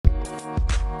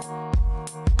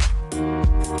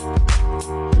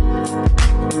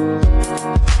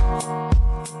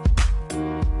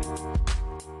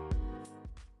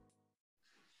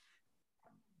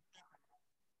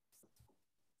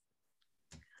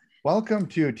Welcome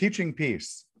to Teaching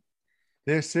Peace.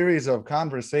 This series of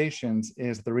conversations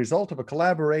is the result of a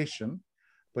collaboration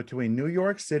between New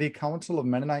York City Council of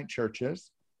Mennonite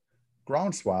Churches,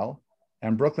 Groundswell,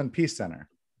 and Brooklyn Peace Center.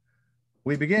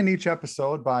 We begin each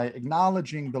episode by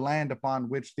acknowledging the land upon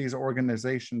which these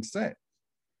organizations sit.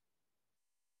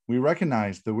 We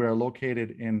recognize that we are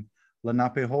located in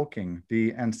Lenapehoking,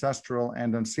 the ancestral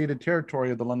and unceded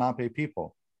territory of the Lenape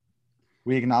people.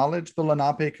 We acknowledge the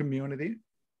Lenape community,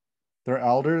 their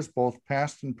elders, both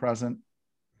past and present,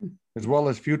 as well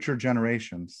as future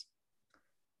generations.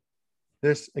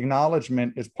 This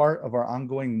acknowledgement is part of our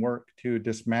ongoing work to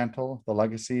dismantle the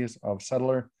legacies of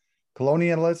settler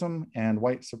colonialism and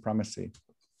white supremacy.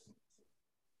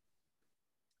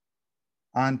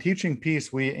 On Teaching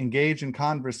Peace, we engage in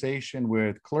conversation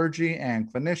with clergy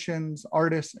and clinicians,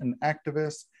 artists and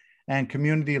activists, and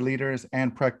community leaders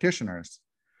and practitioners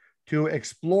to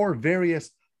explore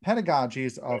various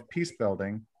pedagogies of peace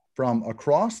building from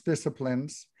across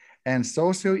disciplines and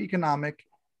socioeconomic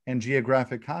and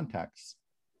geographic contexts.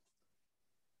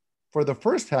 For the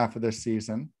first half of this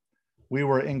season, we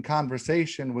were in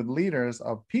conversation with leaders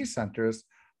of peace centers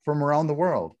from around the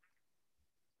world.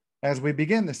 As we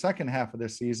begin the second half of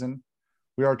this season,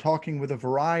 we are talking with a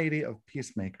variety of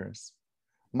peacemakers.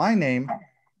 My name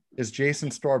is Jason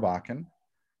Storbakken.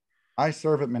 I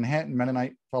serve at Manhattan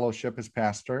Mennonite Fellowship as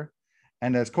pastor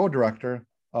and as co-director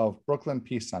of Brooklyn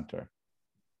Peace Center.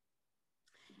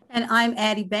 And I'm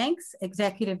Addie Banks,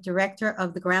 Executive Director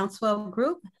of the Groundswell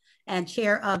Group and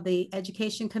Chair of the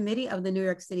Education Committee of the New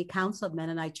York City Council of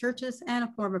Mennonite Churches and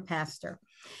a former pastor.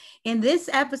 In this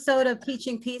episode of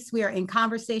Teaching Peace, we are in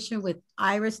conversation with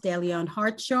Iris DeLeon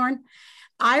Hartshorn.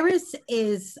 Iris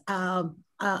is a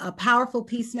powerful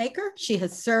peacemaker. She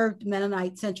has served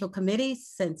Mennonite Central Committee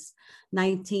since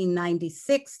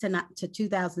 1996 to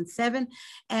 2007,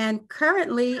 and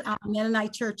currently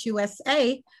Mennonite Church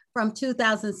USA from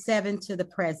 2007 to the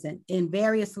present in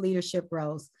various leadership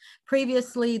roles.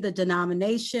 Previously, the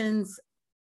denominations,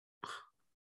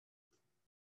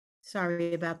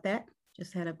 sorry about that,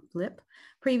 just had a blip.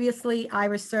 Previously,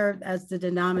 Iris served as the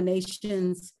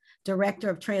denomination's Director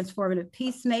of Transformative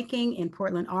Peacemaking in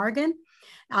Portland, Oregon,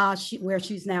 where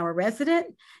she's now a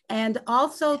resident. And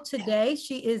also today,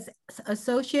 she is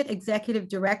Associate Executive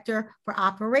Director for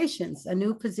Operations, a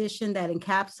new position that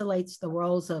encapsulates the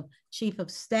roles of Chief of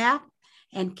Staff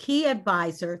and key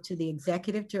advisor to the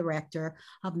Executive Director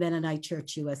of Mennonite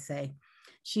Church USA.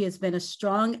 She has been a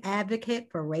strong advocate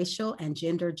for racial and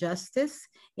gender justice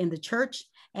in the church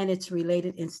and its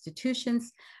related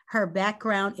institutions. Her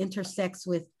background intersects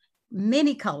with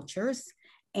many cultures,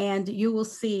 and you will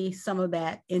see some of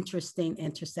that interesting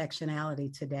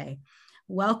intersectionality today.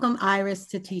 Welcome, Iris,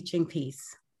 to Teaching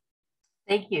Peace.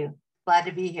 Thank you. Glad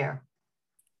to be here.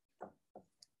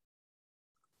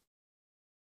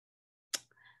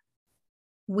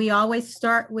 We always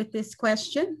start with this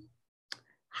question.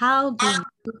 How do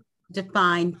you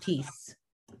define peace?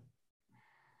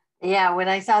 Yeah, when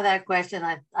I saw that question,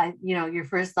 I your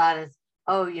first thought is,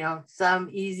 oh, some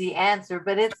easy answer,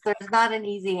 but there's not an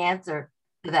easy answer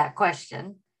to that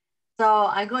question. So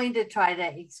I'm going to try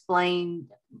to explain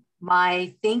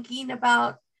my thinking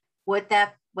about what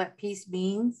peace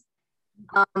means.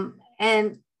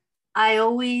 And I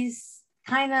always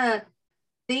kind of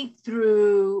think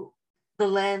through the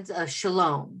lens of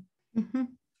shalom. Mm-hmm.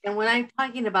 And when I'm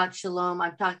talking about shalom,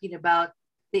 I'm talking about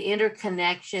the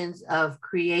interconnections of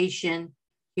creation,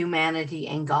 humanity,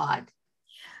 and God.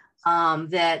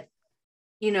 That,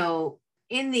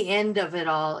 in the end of it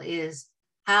all is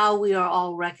how we are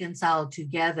all reconciled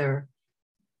together,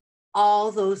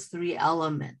 all those three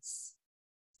elements.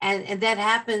 And that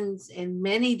happens in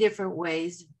many different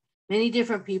ways. Many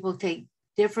different people take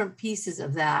different pieces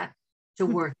of that to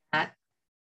work at.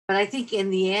 But I think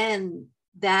in the end,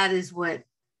 that is what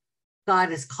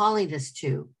God is calling us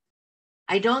to.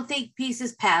 I don't think peace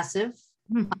is passive,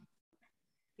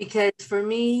 because for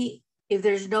me, if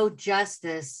there's no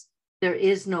justice, there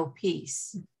is no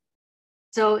peace.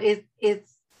 So it's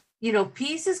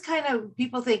peace is kind of,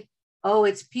 people think, oh,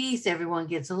 it's peace, everyone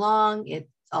gets along, it's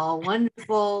all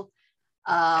wonderful.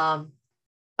 But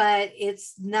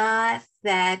it's not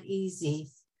that easy.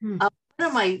 One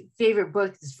of my favorite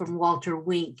books is from Walter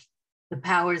Wink, The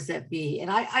Powers That Be.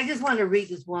 And I just want to read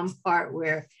this one part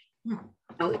where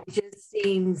it just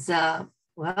seems, I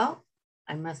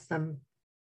must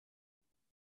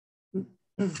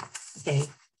okay,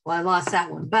 well, I lost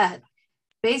that one. But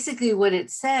basically what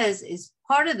it says is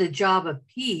part of the job of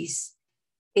peace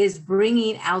is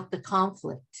bringing out the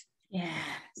conflict. Yes.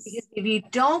 Because if you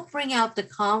don't bring out the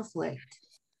conflict,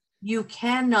 you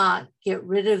cannot get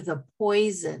rid of the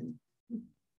poison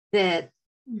that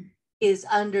is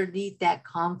underneath that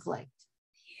conflict.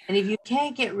 And if you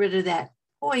can't get rid of that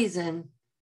poison,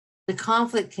 the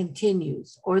conflict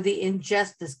continues, or the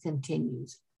injustice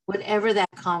continues, whatever that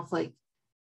conflict,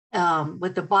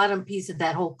 what the bottom piece of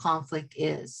that whole conflict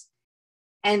is.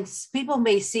 And people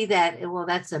may see that, well,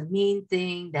 that's a mean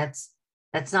thing. That's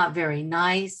not very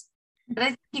nice. But I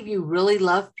think if you really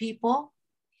love people,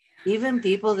 even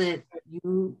people that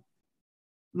you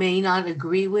may not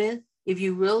agree with, if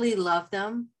you really love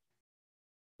them,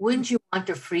 wouldn't you want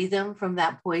to free them from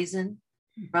that poison,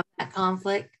 from that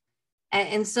conflict?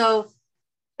 And so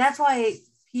that's why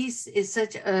peace is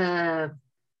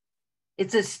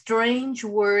it's a strange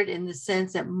word in the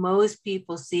sense that most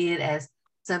people see it as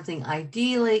something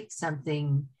idyllic,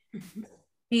 something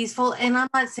peaceful. And I'm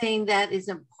not saying that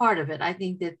isn't part of it. I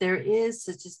think that there is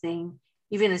such a thing,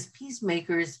 even as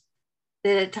peacemakers,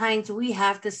 that at times we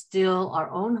have to still our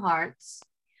own hearts.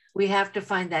 We have to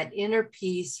find that inner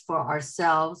peace for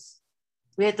ourselves.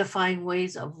 We have to find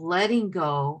ways of letting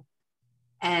go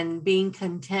and being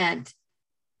content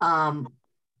for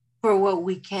what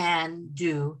we can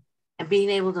do, and being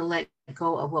able to let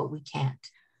go of what we can't.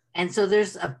 And so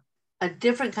there's a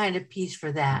different kind of peace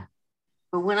for that.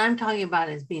 But when I'm talking about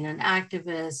as being an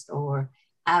activist or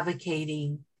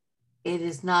advocating, it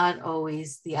is not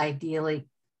always the idyllic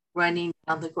running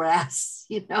down the grass,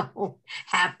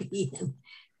 happy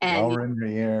and flower in your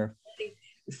ear.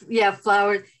 Yeah,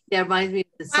 flowers. Yeah, reminds me of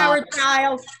the Flower song.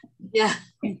 child. Yeah,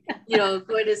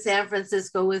 going to San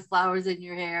Francisco with flowers in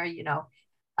your hair.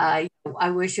 I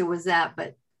wish it was that,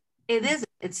 but it isn't.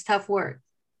 It's tough work.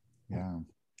 Yeah.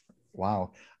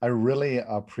 Wow. I really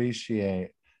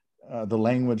appreciate the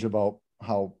language about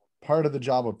how part of the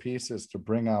job of peace is to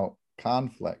bring out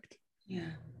conflict.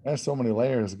 Yeah. There's so many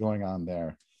layers going on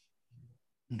there.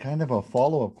 And kind of a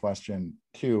follow-up question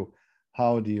to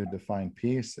how do you define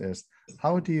peace is,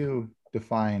 how do you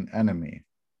define enemy?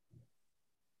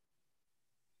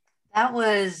 That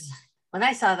was, when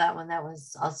I saw that one, that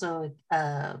was also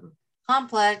a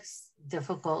complex,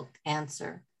 difficult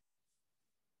answer.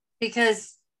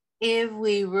 Because if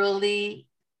we really,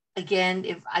 again,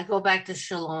 if I go back to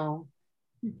shalom,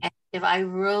 and if I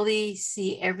really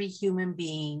see every human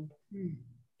being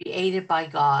created by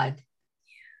God,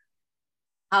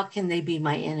 how can they be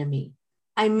my enemy?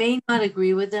 I may not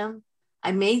agree with them.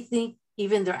 I may think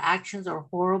even their actions are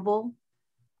horrible.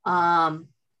 May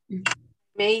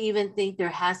even think there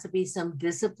has to be some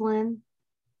discipline,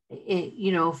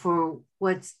 for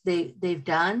what they've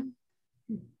done.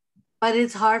 But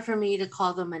it's hard for me to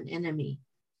call them an enemy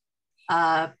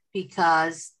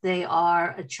because they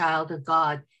are a child of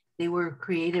God. They were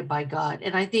created by God.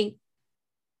 And I think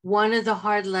one of the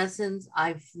hard lessons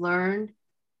I've learned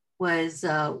was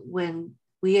when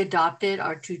we adopted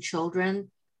our two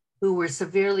children who were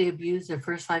severely abused their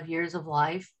first 5 years of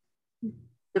life.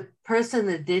 The person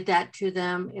that did that to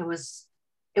them, it was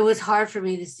hard for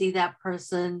me to see that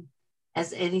person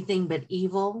as anything but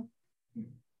evil.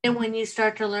 And when you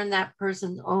start to learn that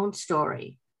person's own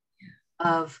story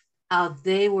of how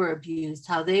they were abused,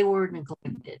 how they were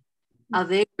neglected, how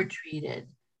they were treated,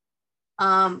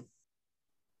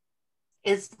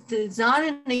 it's not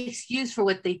an excuse for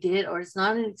what they did, or it's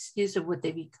not an excuse of what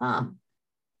they become.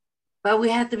 But we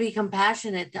have to be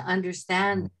compassionate to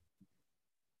understand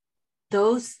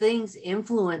those things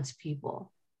influence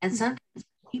people. And sometimes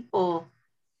people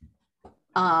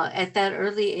at that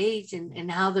early age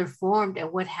and how they're formed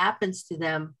and what happens to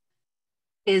them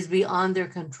is beyond their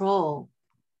control.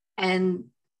 And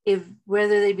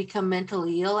whether they become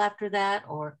mentally ill after that,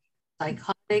 or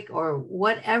psychotic, or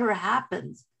whatever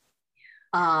happens,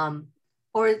 or,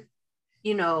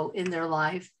 in their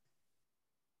life,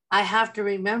 I have to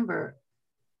remember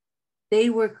they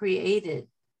were created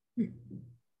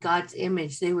God's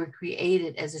image. They were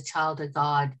created as a child of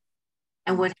God.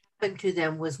 And what happened to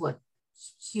them was what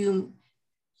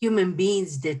human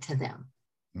beings did to them.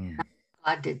 Not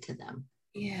what God did to them.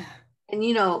 Yeah. And,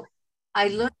 I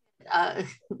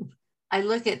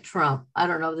look at Trump. I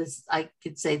don't know this, I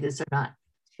could say this or not.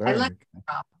 Sure. I look at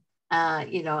Trump,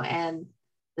 and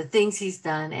the things he's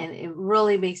done, and it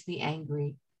really makes me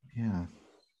angry. Yeah.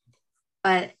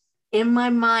 But in my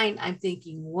mind, I'm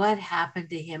thinking, what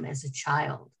happened to him as a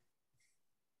child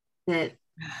that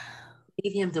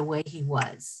made him the way he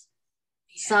was?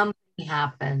 Yeah. Something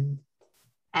happened,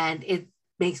 and it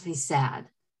makes me sad.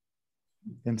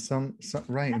 And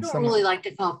right. I don't really like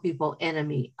to call people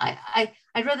enemy. I'd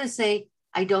rather say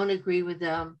I don't agree with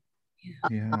them.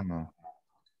 Yeah.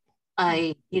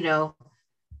 They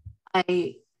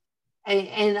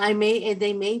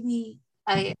may be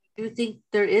I do think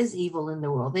there is evil in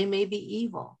the world. They may be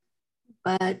evil,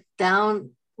 but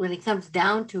when it comes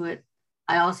down to it,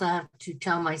 I also have to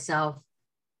tell myself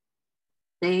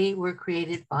they were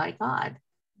created by God.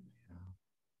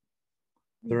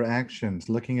 Their actions,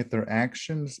 looking at their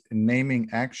actions, naming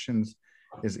actions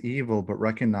is evil, but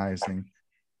recognizing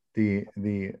the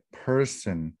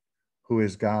person who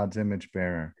is God's image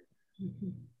bearer.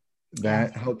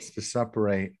 That helps to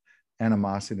separate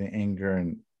animosity, anger,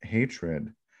 and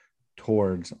hatred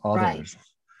towards others.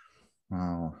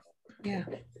 Right. Yeah.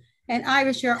 And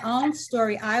Iris, your own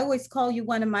story, I always call you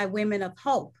one of my women of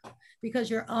hope, because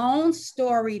your own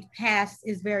storied past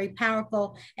is very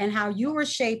powerful, and how you were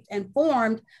shaped and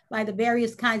formed by the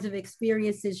various kinds of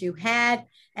experiences you had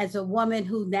as a woman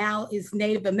who now is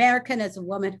Native American, as a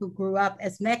woman who grew up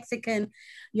as Mexican.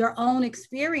 Your own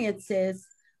experiences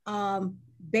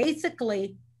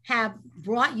basically have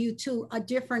brought you to a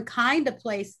different kind of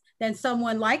place than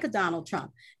someone like a Donald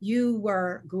Trump. You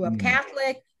grew up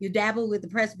Catholic, you dabbled with the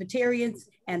Presbyterians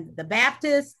and the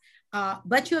Baptists,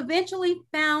 but you eventually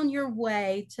found your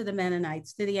way to the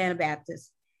Mennonites, to the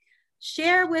Anabaptists.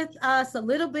 Share with us a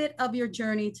little bit of your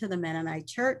journey to the Mennonite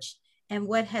Church and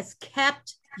what has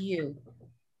kept you.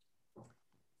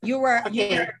 You were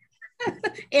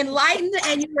enlightened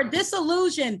and you were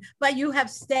disillusioned, but you have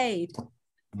stayed.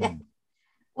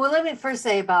 Well, let me first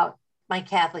say about my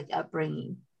Catholic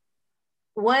upbringing.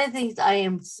 One of the things I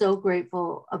am so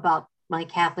grateful about my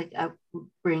Catholic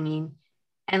upbringing,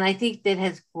 and I think that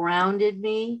has grounded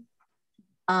me,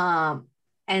 and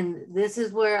this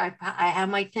is where I have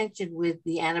my tension with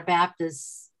the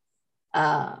Anabaptist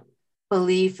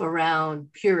belief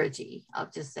around purity, I'll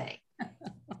just say.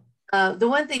 The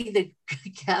one thing that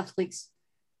Catholics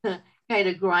kind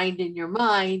of grind in your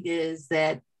mind is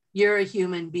that you're a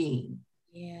human being.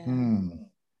 Yeah.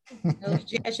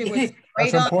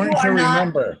 That's important to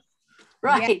remember.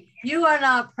 Right. Yeah. You are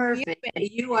not perfect.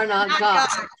 You are not God.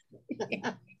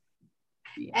 Yeah.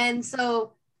 And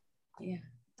so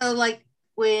like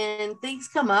when things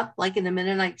come up, like in the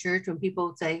Mennonite church, when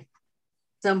people say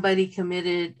somebody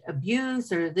committed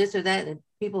abuse or this or that, and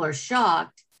people are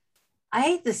shocked, I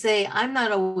hate to say I'm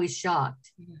not always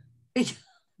shocked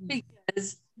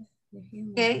because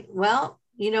okay, well,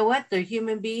 you know what? They're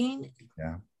human being.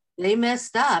 Yeah. They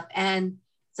messed up. And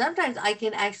sometimes I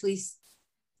can actually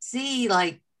see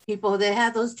like people that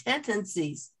have those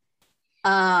tendencies.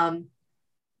 And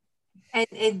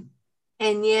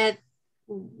yet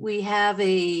we have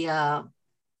a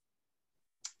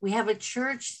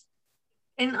church,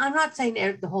 and I'm not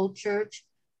saying the whole church,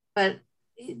 but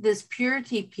this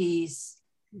purity piece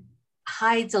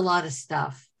hides a lot of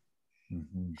stuff.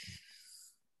 Mm-hmm.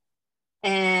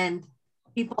 And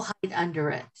people hide under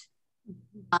it.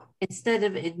 Instead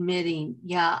of admitting,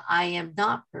 yeah, I am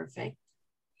not perfect.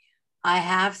 I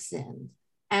have sinned.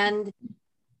 And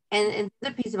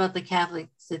the piece about the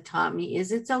Catholics that taught me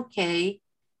is it's okay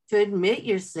to admit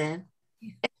your sin.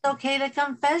 It's okay to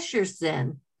confess your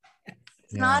sin.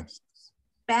 It's not a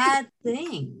bad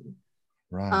thing.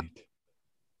 Right.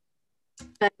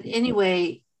 But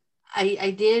anyway,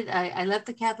 I left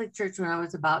the Catholic Church when I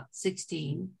was about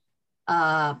 16.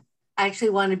 I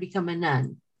actually wanted to become a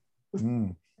nun.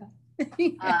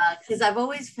 Because I've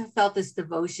always felt this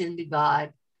devotion to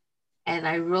God, and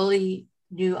I really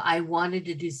knew I wanted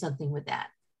to do something with that.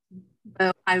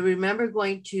 But I remember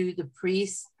going to the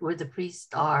priest, where the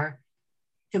priests are,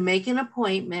 to make an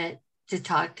appointment to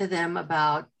talk to them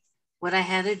about what I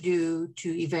had to do to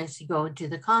eventually go into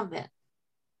the convent.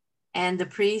 And the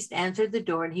priest answered the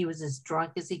door, and he was as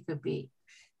drunk as he could be.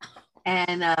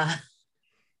 And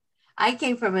I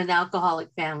came from an alcoholic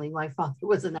family. My father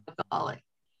was an alcoholic.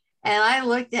 And I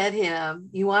looked at him.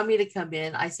 You want me to come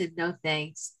in? I said, no,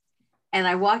 thanks. And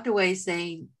I walked away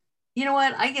saying, you know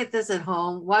what? I get this at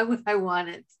home. Why would I want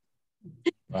it?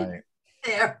 Right.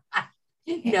 There.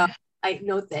 No,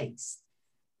 thanks.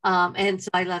 And so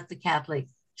I left the Catholic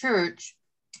Church.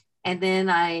 And then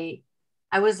I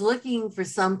was looking for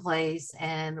someplace,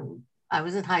 and I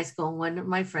was in high school. And one of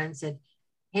my friends said,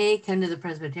 hey, come to the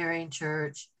Presbyterian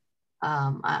Church.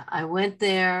 I went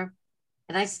there,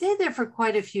 and I stayed there for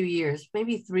quite a few years,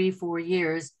 maybe 3-4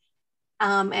 years.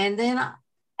 And then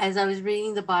as I was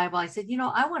reading the Bible, I said,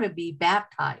 I want to be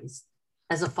baptized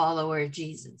as a follower of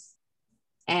Jesus.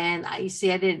 And I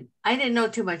didn't know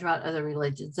too much about other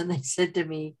religions. And they said to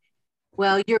me,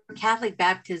 well, your Catholic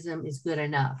baptism is good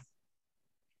enough.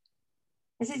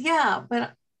 I said,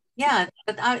 but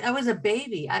I was a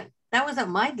baby. That wasn't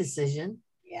my decision.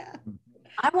 Yeah.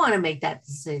 I want to make that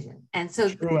decision. And so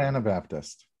true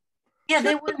Anabaptist. Yeah,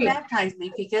 they wouldn't baptize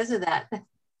me because of that.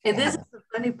 And this is the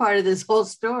funny part of this whole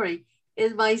story,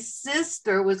 is my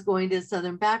sister was going to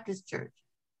Southern Baptist Church.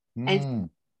 And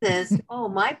she says, oh,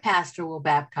 my pastor will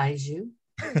baptize you.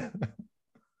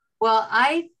 Well,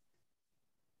 I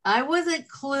wasn't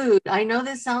clued. I know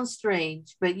this sounds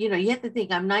strange, but you have to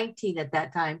think I'm 19 at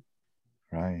that time.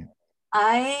 Right.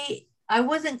 I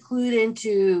wasn't clued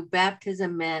into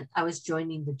baptism meant I was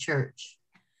joining the church.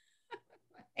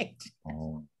 Right.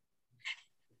 Oh,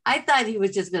 I thought he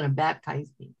was just going to baptize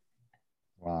me.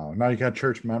 wow. Now you got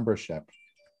church membership.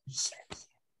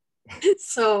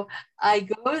 So I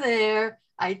go there,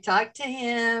 I talk to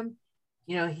him,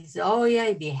 he said, oh yeah,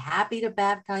 he'd be happy to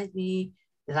baptize me.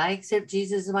 Did I accept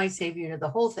Jesus as my savior? The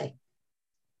whole thing.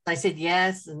 I said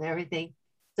yes and everything.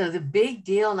 So the big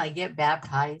deal, and I get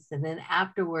baptized. And then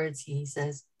afterwards he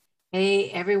says, hey,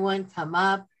 everyone come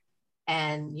up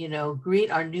and,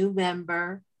 greet our new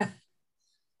member. And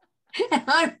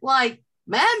I'm like,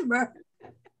 member?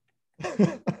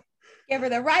 Give her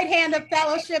the right hand of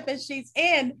fellowship and she's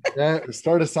in. Yeah,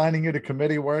 start assigning you to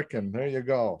committee work and there you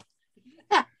go.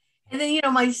 Yeah. And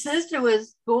then, my sister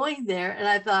was going there and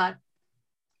I thought,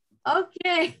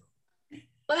 okay,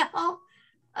 well,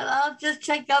 I'll just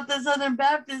check out the Southern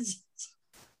Baptist.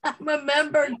 I'm a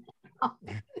member now.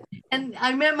 And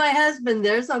I met my husband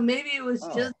there, so maybe it was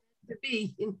just to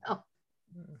be,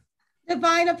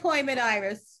 Divine appointment,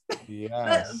 Iris.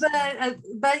 Yes.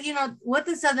 But what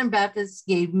the Southern Baptists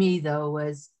gave me though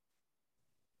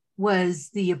was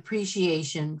the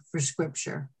appreciation for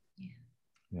Scripture.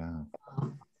 Yeah.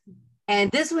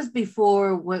 And this was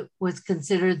before what was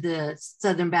considered the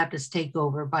Southern Baptist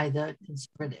takeover by the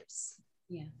conservatives.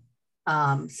 Yeah.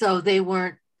 So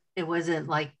it wasn't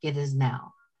like it is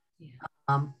now.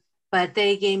 Yeah. But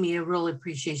they gave me a real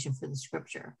appreciation for the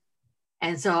Scripture.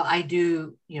 And so I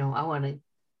do, I want to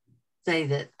say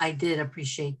that I did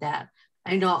appreciate that.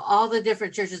 I know all the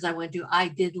different churches I went to, I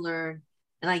did learn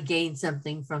and I gained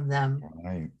something from them.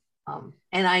 Right.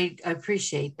 And I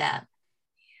appreciate that.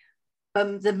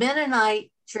 But the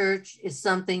Mennonite church is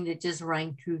something that just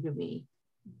rang true to me,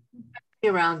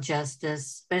 around justice,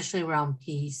 especially around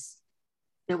peace.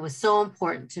 It was so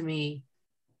important to me.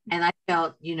 And I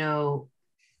felt,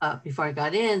 before I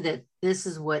got in, that this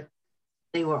is what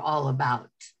they were all about.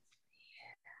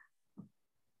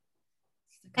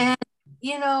 And,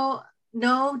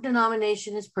 no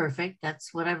denomination is perfect.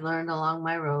 That's what I've learned along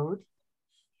my road.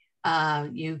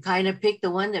 You kind of pick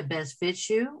the one that best fits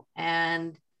you.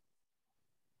 And,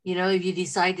 if you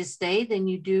decide to stay, then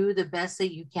you do the best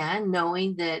that you can,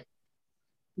 knowing that,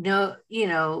 that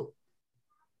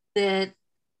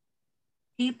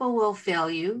people will fail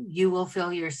you. You will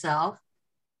fail yourself.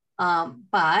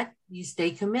 But you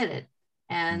stay committed.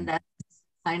 And that's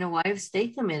kind of why I've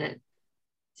stayed committed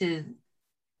to,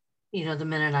 the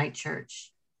Mennonite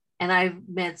church. And I've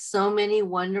met so many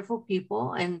wonderful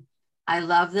people and I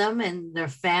love them and their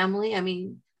family. I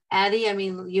mean, Addie,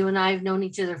 you and I have known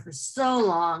each other for so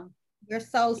long. You're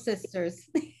soul sisters.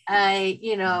 I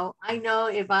know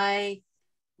if I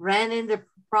ran into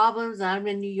problems, I'm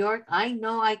in New York, I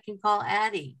know I can call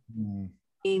Addie. I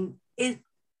mean,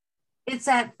 it's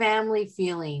that family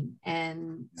feeling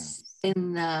and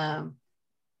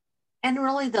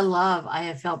really the love I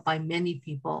have felt by many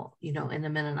people, in the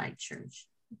Mennonite church.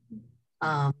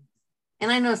 And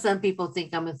I know some people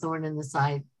think I'm a thorn in the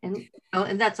side, and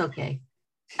that's okay.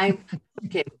 I'm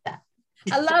okay with that.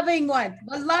 A loving one,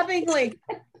 but lovingly.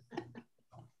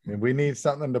 We need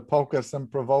something to poke us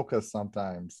and provoke us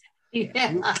sometimes.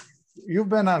 Yeah. You've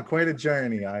been on quite a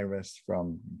journey, Iris,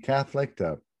 from Catholic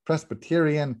to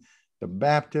Presbyterian to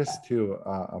Baptist to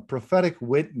a prophetic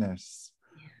witness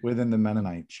within the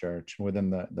Mennonite church, within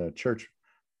the church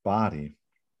body.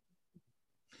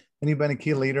 And you've been a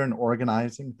key leader in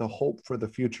organizing the Hope for the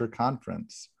Future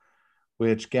conference,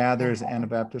 which gathers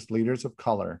Anabaptist leaders of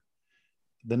color.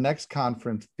 The next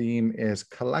conference theme is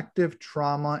collective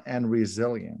trauma and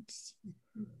resilience.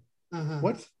 Mm-hmm.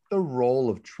 What's the role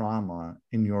of trauma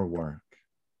in your work?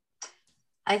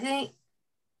 I think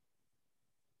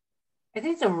the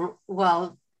thing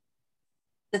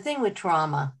with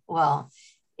trauma,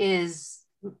 is,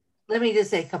 let me just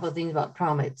say a couple of things about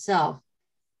trauma itself,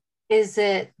 is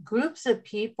that groups of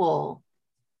people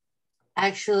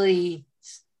actually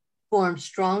form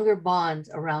stronger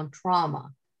bonds around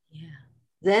trauma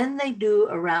than they do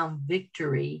around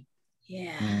victory.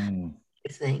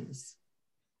 Things.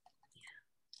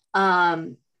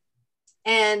 And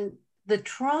the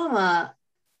trauma,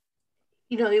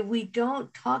 if we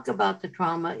don't talk about the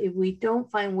trauma, if we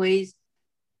don't find ways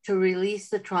to release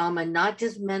the trauma, not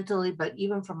just mentally, but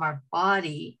even from our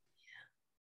body,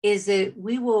 is that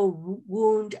we will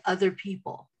wound other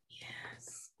people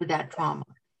with that trauma.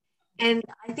 And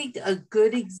I think a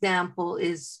good example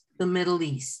is the Middle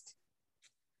East.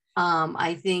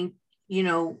 I think, you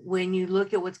know, when you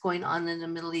look at what's going on in the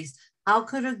Middle East, how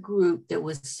could a group that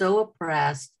was so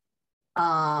oppressed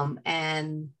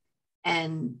and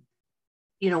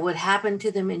you know, what happened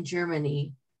to them in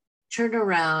Germany turn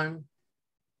around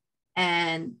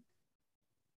and,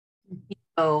 you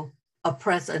know,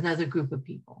 oppress another group of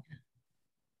people?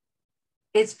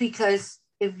 It's because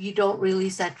if you don't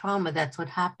release that trauma, that's what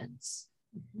happens.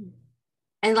 Mm-hmm.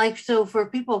 And like, so for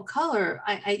people of color,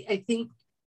 I think,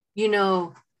 you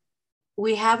know,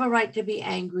 we have a right to be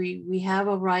angry. We have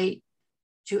a right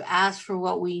to ask for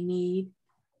what we need.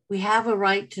 We have a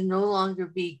right to no longer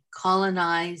be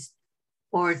colonized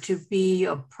or to be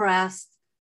oppressed.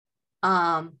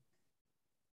 But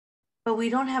we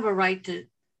don't have a right to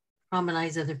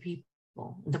traumatize other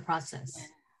people in the process.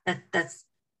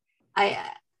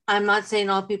 I'm not saying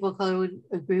all people of color would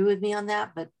agree with me on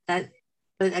that, but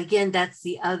again, that's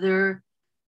the other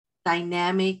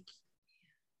dynamic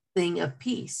thing of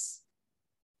peace.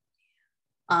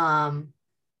 But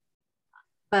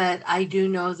I do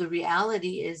know the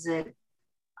reality is that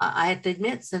I have to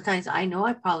admit, sometimes I know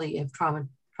I probably have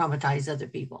traumatized other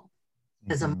people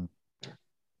because I'm.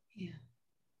 Yeah.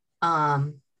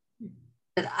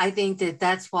 But I think that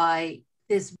that's why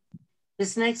this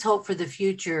next hope for the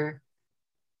future,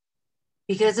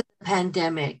 because of the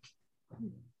pandemic,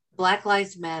 Black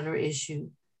Lives Matter issue,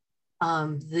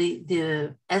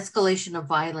 the escalation of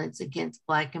violence against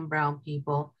Black and brown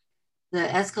people, the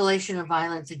escalation of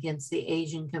violence against the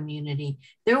Asian community.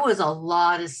 There was a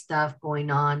lot of stuff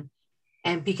going on.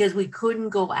 And because we couldn't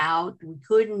go out, we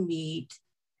couldn't meet.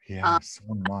 Yeah, so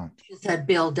much. Just had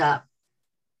built up.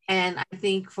 And I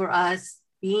think for us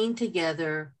being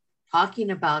together, talking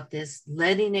about this,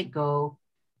 letting it go,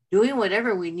 doing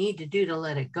whatever we need to do to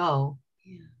let it go,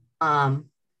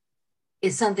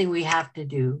 is something we have to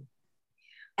do.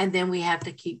 And then we have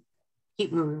to keep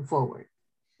moving forward.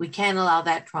 We can't allow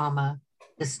that trauma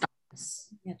to stop us.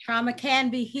 Yeah, trauma can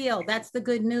be healed. That's the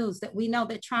good news, that we know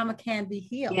that trauma can be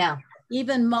healed. Yeah.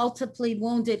 Even multiply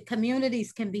wounded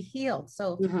communities can be healed.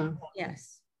 So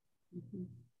yes.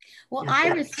 Well,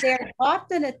 Iris, there's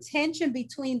often a tension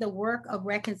between the work of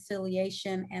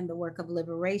reconciliation and the work of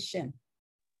liberation.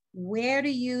 Where do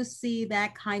you see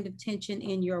that kind of tension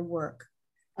in your work?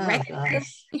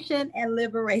 Reconciliation and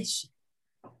liberation.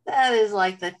 That is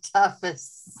like the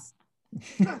toughest.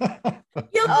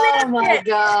 Oh my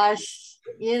gosh.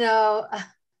 You know,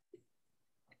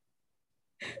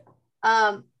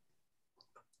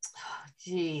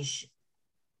 geez.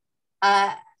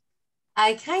 I'll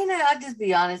just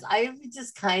be honest, I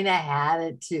just kind of had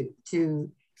it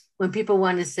to when people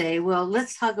want to say, well,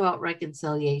 let's talk about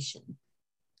reconciliation,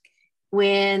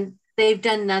 when they've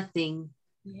done nothing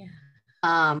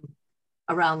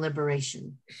around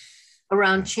liberation,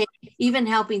 around change, even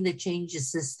helping to change the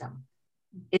system.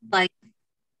 It's like,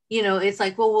 you know, it's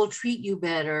like, well, we'll treat you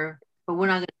better, but we're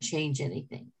not going to change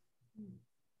anything.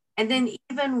 And then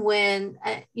even when,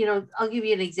 you know, I'll give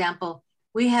you an example.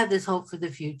 We have this hope for the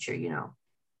future, you know,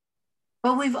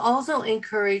 but we've also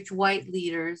encouraged white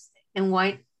leaders and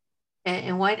white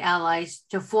allies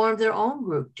to form their own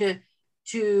group,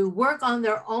 to work on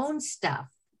their own stuff.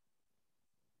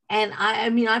 And I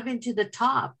mean, I've been to the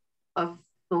top of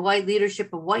the white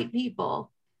leadership of white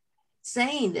people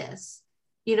saying this,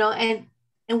 you know, and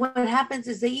what happens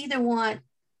is they either want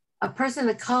a person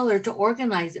of color to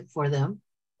organize it for them,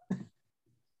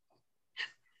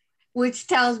 which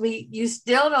tells me you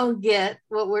still don't get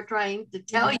what we're trying to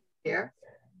tell you here.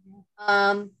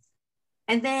 And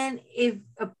then if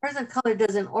a person of color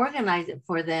doesn't organize it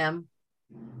for them,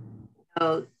 you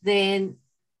know, then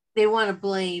they want to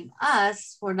blame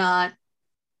us for not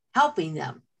helping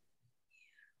them.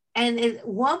 And at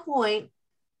one point,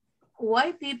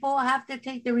 white people have to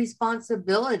take the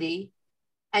responsibility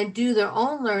and do their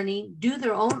own learning, do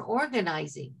their own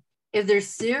organizing, if they're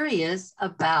serious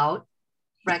about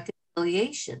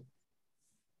reconciliation.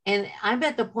 And I'm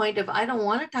at the point of, I don't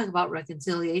want to talk about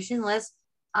reconciliation unless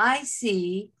I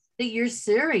see that you're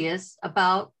serious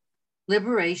about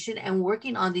liberation and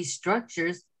working on these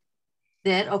structures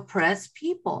that oppress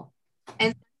people.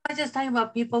 And I'm not just talking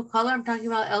about people of color, I'm talking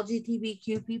about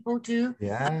LGBTQ people too.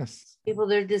 Yes. People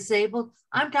that are disabled.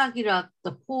 I'm talking about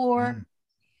the poor,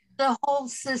 the whole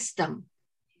system.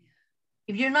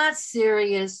 If you're not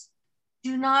serious,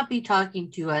 do not be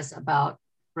talking to us about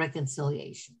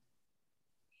reconciliation.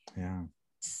 Yeah.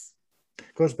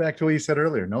 Goes back to what you said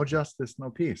earlier, no justice, no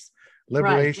peace.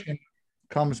 Liberation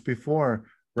comes before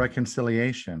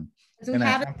reconciliation. We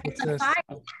have emphasis.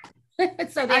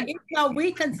 So there is no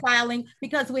reconciling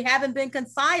because we haven't been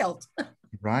conciled.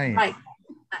 Right. Right.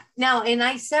 Now, and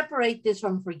I separate this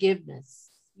from forgiveness.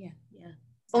 Yeah, yeah.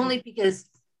 Only because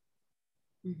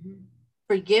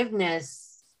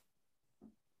forgiveness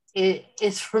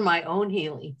is for my own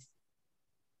healing.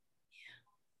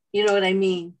 You know what I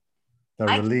mean? The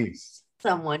release.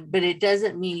 Someone, but it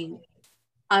doesn't mean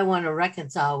I want to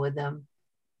reconcile with them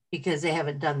because they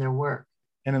haven't done their work.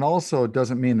 And it also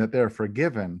doesn't mean that they're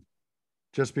forgiven.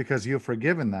 Just because you've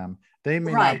forgiven them, they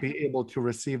may not be able to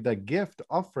receive the gift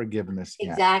of forgiveness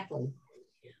yet. Exactly.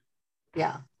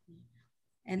 Yeah.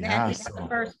 And that is the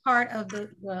first part of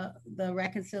the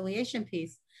reconciliation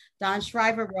piece. Don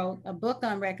Shriver wrote a book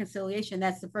on reconciliation.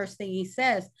 That's the first thing he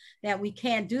says, that we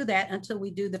can't do that until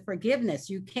we do the forgiveness.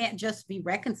 You can't just be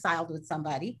reconciled with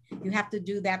somebody. You have to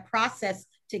do that process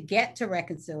to get to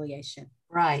reconciliation.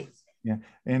 Right. Yeah.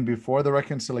 And before the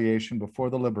reconciliation, before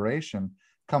the liberation,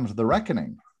 comes the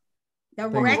reckoning. The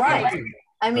reckoning. Right.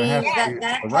 I mean,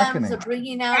 that comes the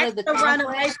bringing out of the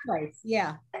runaway place.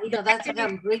 Yeah. You know, that's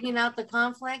bringing out the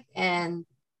conflict and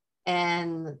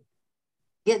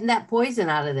getting that poison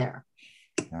out of there.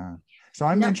 Yeah. So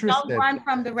I'm interested. Don't run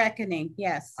from the reckoning.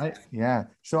 Yes.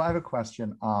 So I have a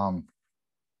question.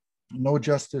 No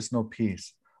justice, no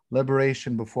peace.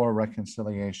 Liberation before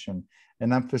reconciliation.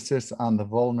 An emphasis on the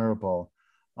vulnerable.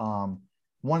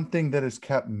 One thing that has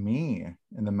kept me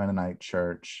in the Mennonite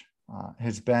church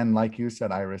has been, like you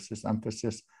said, Iris, this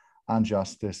emphasis on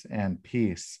justice and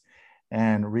peace.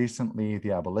 And recently,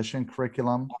 the abolition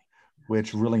curriculum,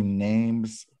 which really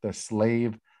names the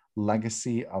slave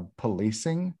legacy of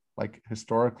policing, like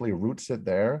historically roots it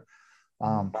there.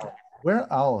 Where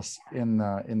else in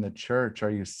the church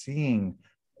are you seeing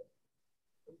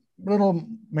little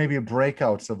maybe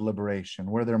breakouts of liberation,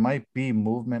 where there might be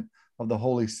movement of the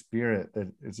Holy Spirit that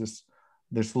is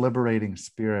this liberating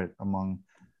spirit among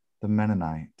the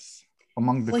Mennonites,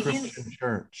 among the Christian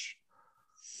church?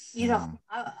 You know,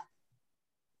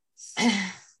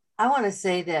 I want to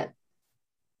say that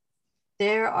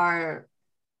there are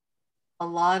a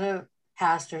lot of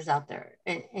pastors out there,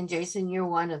 and Jason, you're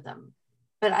one of them.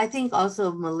 But I think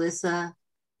also Melissa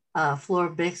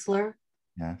Flor Bixler,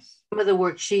 yes, some of the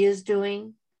work she is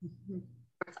doing,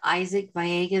 work Isaac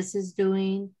Villegas is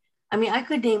doing. I mean, I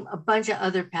could name a bunch of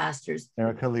other pastors.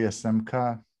 Erica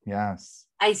Liasimka, yes.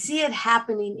 I see it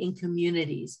happening in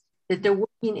communities, that they're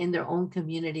working in their own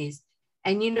communities.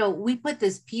 And, you know, we put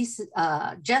this peace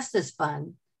justice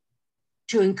fund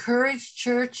to encourage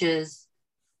churches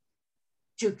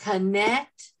to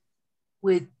connect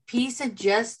with peace and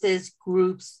justice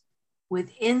groups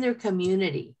within their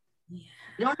community. Yeah.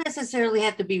 You don't necessarily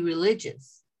have to be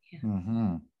religious.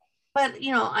 Mm-hmm. But,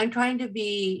 you know, I'm trying to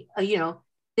be, you know,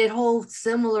 that hold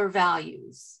similar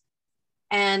values.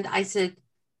 And I said,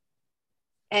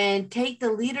 and take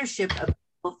the leadership of people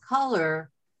of color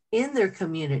in their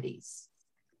communities.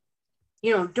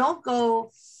 You know, don't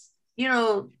go, you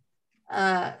know,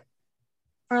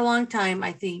 for a long time,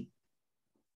 I think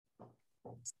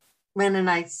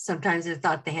Mennonites sometimes have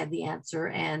thought they had the answer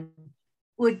and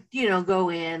would, you know, go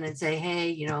in and say, hey,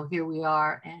 you know, here we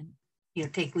are, and, you know,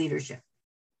 take leadership.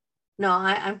 No,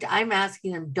 I'm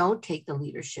asking them, don't take the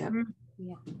leadership,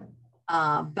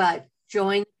 but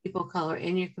join people of color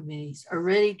in your communities,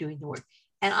 already doing the work.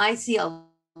 And I see a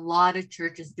lot of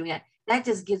churches doing that. That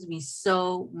just gives me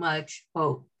so much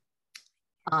hope.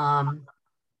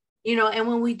 You know, and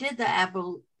when we did the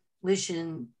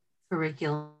abolition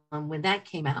curriculum, when that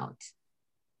came out,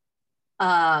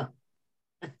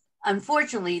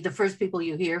 unfortunately, the first people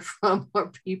you hear from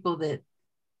are people that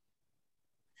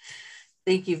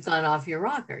think you've gone off your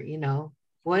rocker. You know,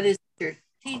 what is your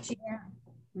teaching?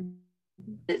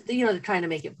 You know, they're trying to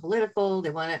make it political. They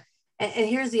want to, and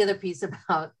here's the other piece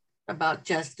about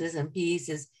justice and peace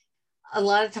is a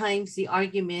lot of times the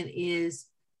argument is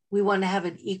we want to have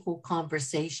an equal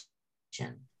conversation.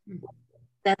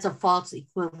 That's a false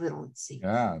equivalency.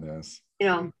 Yeah, it is. You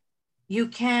know, you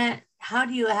can't, how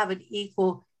do you have an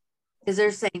equal, because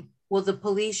they're saying, well, the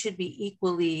police should be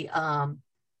equally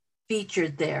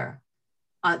featured there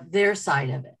on their side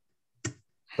of it.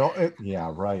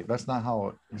 Yeah, right. That's not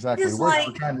how exactly it works.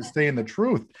 We're trying to stay in the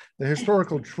truth, the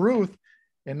historical truth,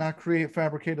 and not create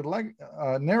fabricated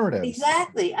narratives.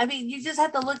 Exactly. I mean, you just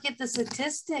have to look at the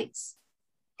statistics.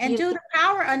 And do the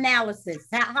power analysis.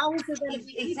 How is it going to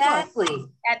be exactly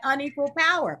at unequal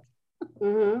power?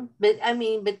 Mm-hmm. But I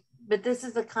mean, but this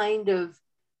is the kind of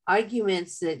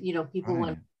arguments that, you know, people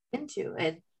want to get into.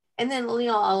 And then, you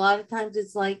know, a lot of times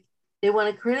it's like they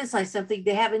want to criticize something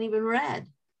they haven't even read.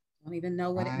 Don't even know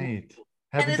what it means.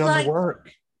 Haven't done the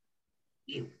work.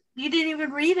 You didn't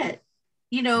even read it.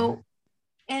 You know,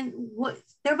 and what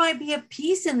there might be a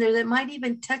piece in there that might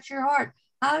even touch your heart.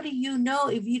 How do you know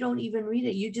if you don't even read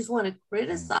it? You just want to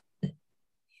criticize it.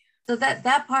 So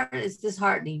that part is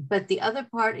disheartening. But the other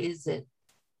part is that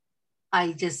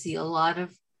I just see a lot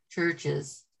of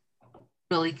churches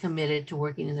really committed to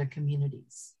working in their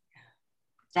communities.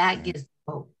 That gives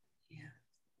hope.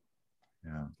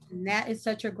 Yeah. And that is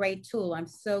such a great tool. I'm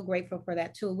so grateful for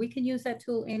that tool. We can use that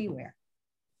tool anywhere.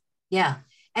 Yeah.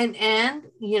 And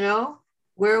you know,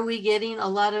 where are we getting a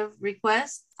lot of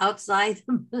requests? Outside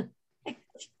the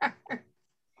church.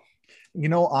 You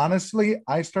know, honestly,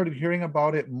 I started hearing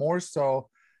about it more so.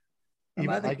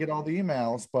 Even I get all the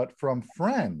emails, but from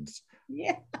friends.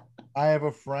 Yeah. I have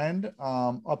a friend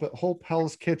up at Hope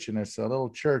Hell's Kitchen. It's a little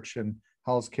church in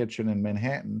Hell's Kitchen in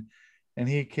Manhattan. And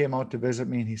he came out to visit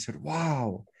me and he said,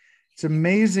 wow, it's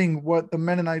amazing what the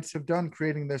Mennonites have done,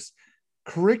 creating this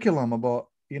curriculum about,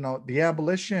 you know, the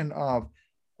abolition of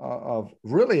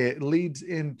really, it leads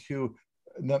into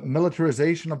the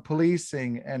militarization of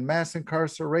policing and mass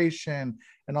incarceration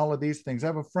and all of these things. I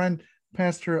have a friend,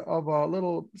 pastor of a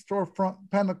little storefront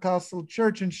Pentecostal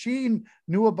church, and she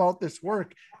knew about this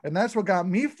work. And that's what got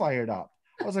me fired up.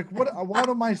 I was like, what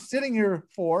am I sitting here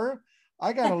for?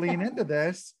 I got to lean into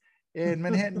this. In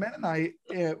Manhattan Mennonite,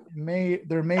 there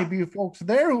may be folks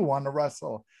there who want to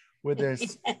wrestle with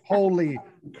this holy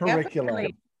curriculum.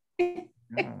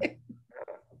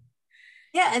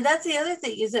 Yeah, and that's the other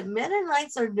thing is that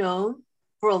Mennonites are known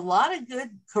for a lot of good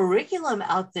curriculum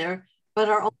out there, but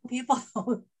our own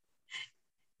people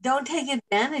don't take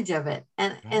advantage of it.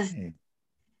 And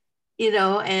you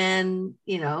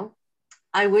know,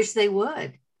 I wish they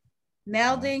would.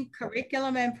 Melding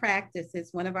curriculum and practice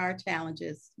is one of our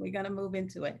challenges. We're going to move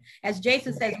into it. As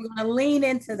Jason says, we're going to lean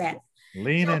into that.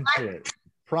 Lean into it.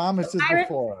 Promises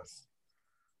before us.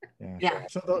 Yeah.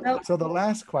 So the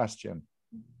last question,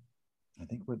 I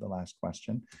think we're the last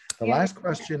question. The last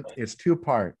question is two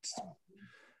parts.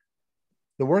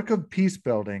 The work of peace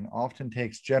building often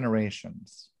takes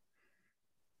generations.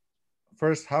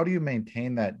 First, how do you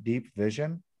maintain that deep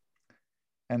vision?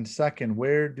 And second,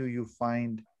 where do you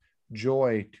find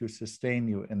joy to sustain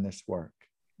you in this work?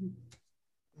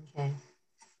 Okay.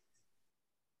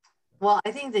 Well,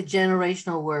 I think the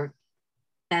generational work,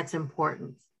 that's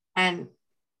important. And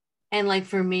like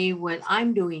for me, what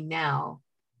I'm doing now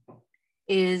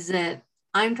is that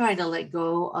I'm trying to let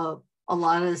go of a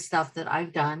lot of the stuff that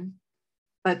I've done,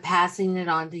 but passing it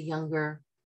on to younger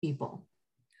people.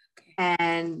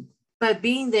 But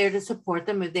being there to support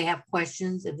them if they have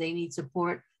questions, if they need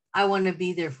support, I want to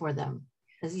be there for them.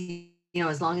 As you know,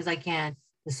 as long as I can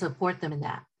to support them in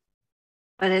that.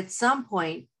 But at some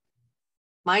point,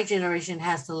 my generation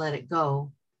has to let it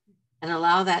go and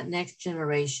allow that next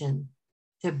generation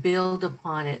to build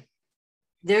upon it.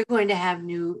 They're going to have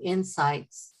new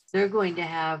insights. They're going to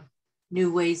have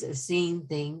new ways of seeing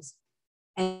things.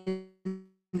 And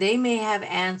they may have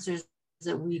answers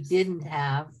that we didn't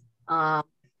have. And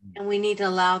we need to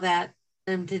allow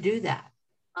them to do that.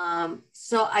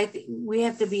 So I think we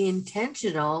have to be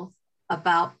intentional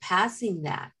about passing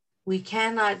that. We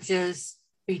cannot just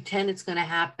pretend it's going to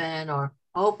happen or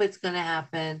hope it's going to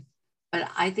happen. But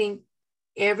I think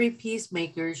every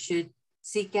peacemaker should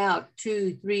seek out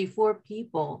 2, 3, 4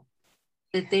 people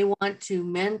that they want to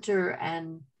mentor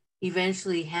and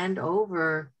eventually hand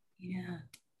over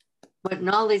what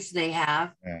knowledge they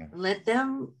have. Let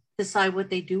them decide what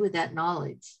they do with that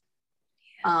knowledge.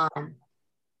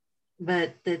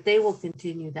 But that they will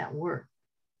continue that work.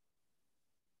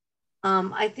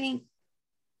 I think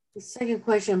the second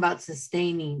question about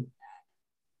sustaining,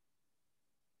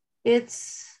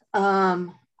 it's, I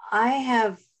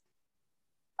have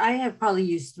probably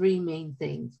used 3 main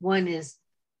things. One is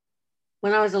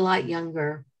when I was a lot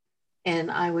younger and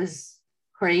I was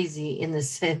crazy in the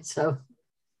sense of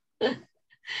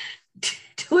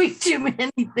doing too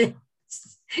many things,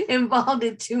 involved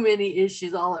in too many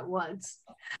issues all at once.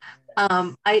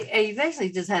 I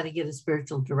eventually just had to get a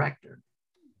spiritual director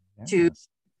to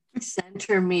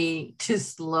center me, to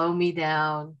slow me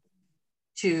down,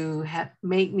 to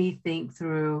make me think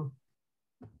through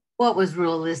what was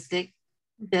realistic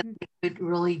that I could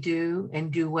really do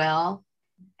and do well,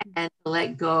 and to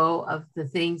let go of the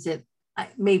things that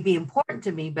may be important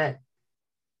to me, but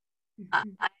I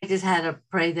just had to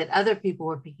pray that other people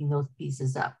were picking those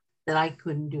pieces up, that I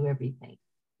couldn't do everything.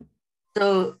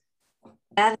 So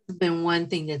that has been one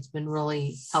thing that's been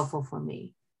really helpful for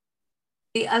me.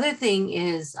 The other thing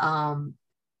is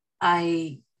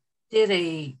I did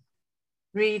a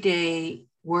 3-day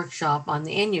workshop on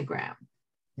the Enneagram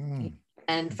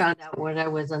and found out what I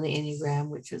was on the Enneagram,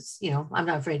 which was, I'm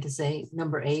not afraid to say,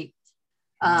 number 8.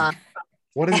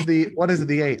 What is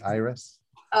the 8, Iris?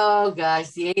 Oh gosh,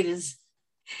 the 8 is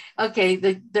okay.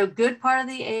 The good part of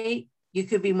the 8, you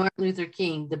could be Martin Luther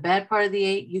King. The bad part of the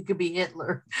 8, you could be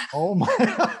Hitler. Oh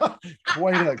my,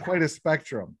 quite a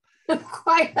spectrum.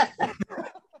 quite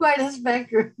a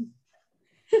spectrum.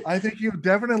 I think you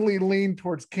definitely lean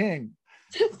towards King.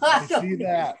 I see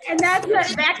that. And that's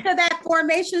back to that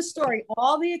formation story.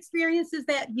 All the experiences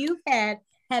that you've had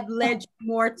have led you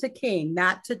more to King,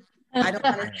 not to, I don't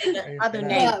want to say the other name.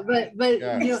 Yeah, but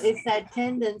yes. You know, it's that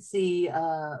tendency.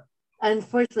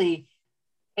 Unfortunately,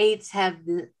 8s have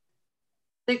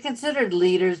they're considered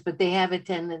leaders, but they have a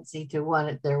tendency to want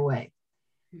it their way.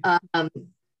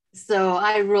 So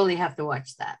I really have to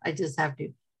watch that. I just have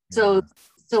to. So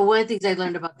one of the things I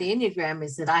learned about the Enneagram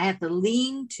is that I have to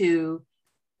lean to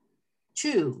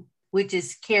 2, which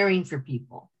is caring for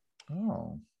people.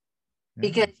 Oh. Yeah.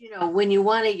 Because, you know, when you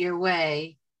want it your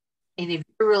way, and if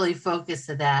you're really focused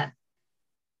to that,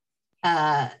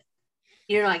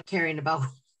 you're not caring about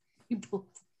people,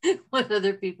 what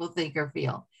other people think or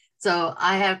feel. So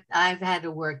I've had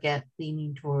to work at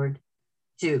leaning toward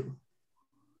 2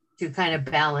 to kind of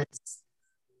balance.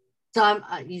 So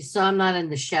I'm not in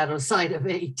the shadow side of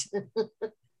 8.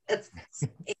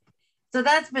 So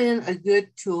that's been a good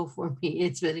tool for me.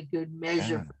 It's been a good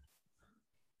measure. Yeah.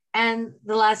 And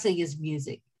the last thing is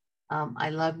music. I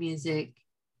love music.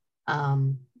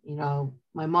 You know,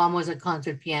 my mom was a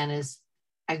concert pianist.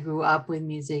 I grew up with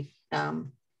music.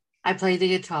 I play the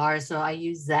guitar, so I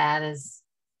use that as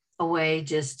a way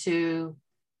just to,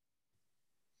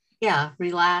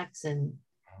 relax and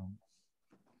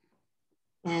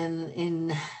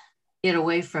get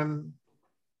away from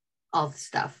all the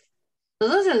stuff. So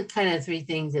those are the kind of 3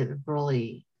 things that have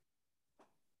really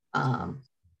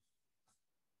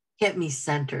kept me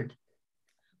centered.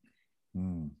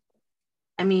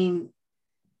 I mean,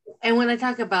 and when I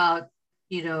talk about,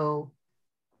 you know,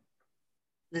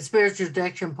 the spiritual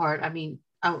direction part, I mean,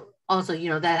 also, you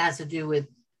know, that has to do with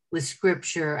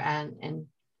scripture and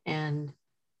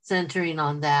centering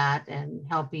on that and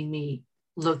helping me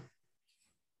look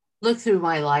through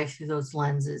my life through those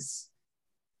lenses.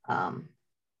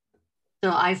 So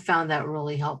I found that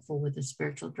really helpful with the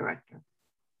spiritual director.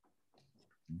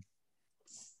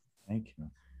 Thank you.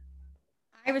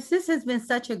 Iris, this has been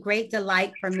such a great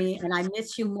delight for me, and I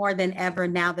miss you more than ever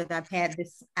now that I've had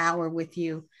this hour with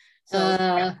you. So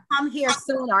come here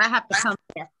soon, or I have to come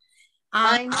here.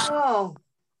 I know.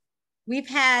 We've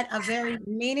had a very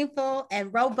meaningful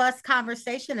and robust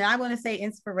conversation, and I want to say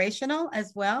inspirational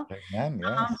as well. Amen,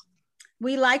 yes.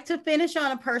 We like to finish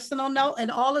on a personal note, and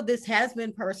all of this has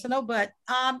been personal, but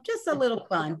just a little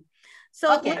fun.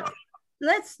 So okay.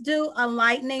 Let's do a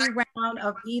lightning round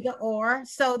of either or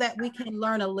so that we can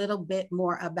learn a little bit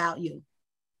more about you.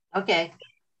 Okay.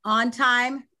 On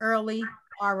time, early,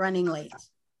 or running late?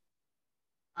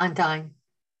 On time.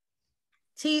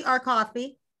 Tea or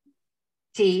coffee?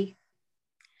 Tea.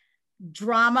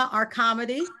 Drama or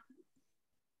comedy?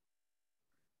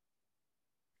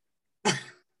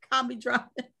 Comedy drama.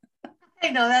 I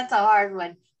know that's a hard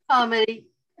one. Comedy.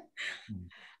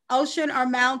 Ocean or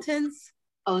mountains?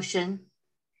 Ocean.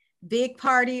 Big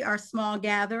party or small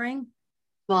gathering?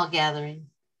 Small gathering.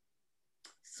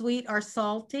 Sweet or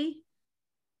salty?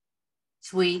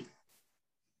 Sweet.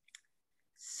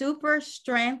 Super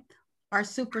strength or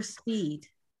super speed?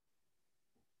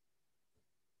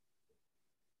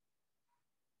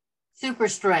 Super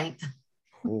strength.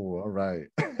 Oh, all right.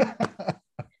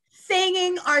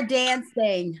 Singing or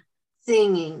dancing?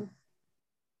 Singing.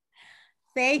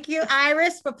 Thank you,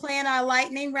 Iris, for playing our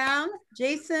lightning round.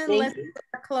 Jason, let's do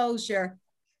our closure.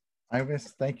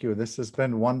 Iris, thank you. This has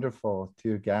been wonderful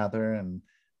to gather and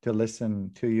to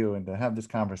listen to you and to have this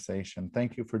conversation.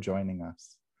 Thank you for joining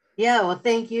us. Yeah, well,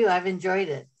 thank you. I've enjoyed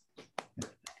it.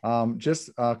 Just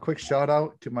a quick shout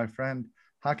out to my friend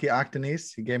Haki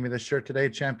Octanis. He gave me this shirt today,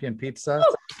 Champion Pizza.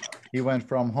 He went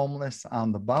from homeless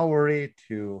on the Bowery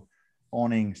to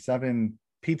owning 7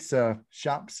 pizza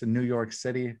shops in New York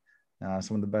City.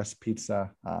 Some of the best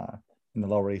pizza in the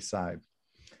Lower East Side.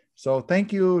 So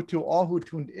thank you to all who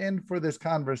tuned in for this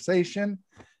conversation.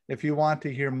 If you want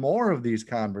to hear more of these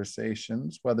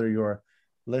conversations, whether you're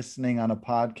listening on a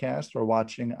podcast or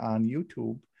watching on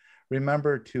YouTube,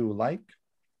 remember to like,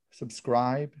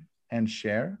 subscribe, and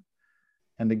share.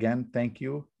 And again, thank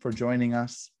you for joining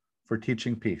us for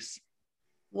Teaching Peace.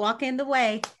 Walk in the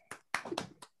way.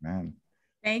 Man.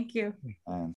 Thank you.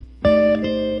 Man.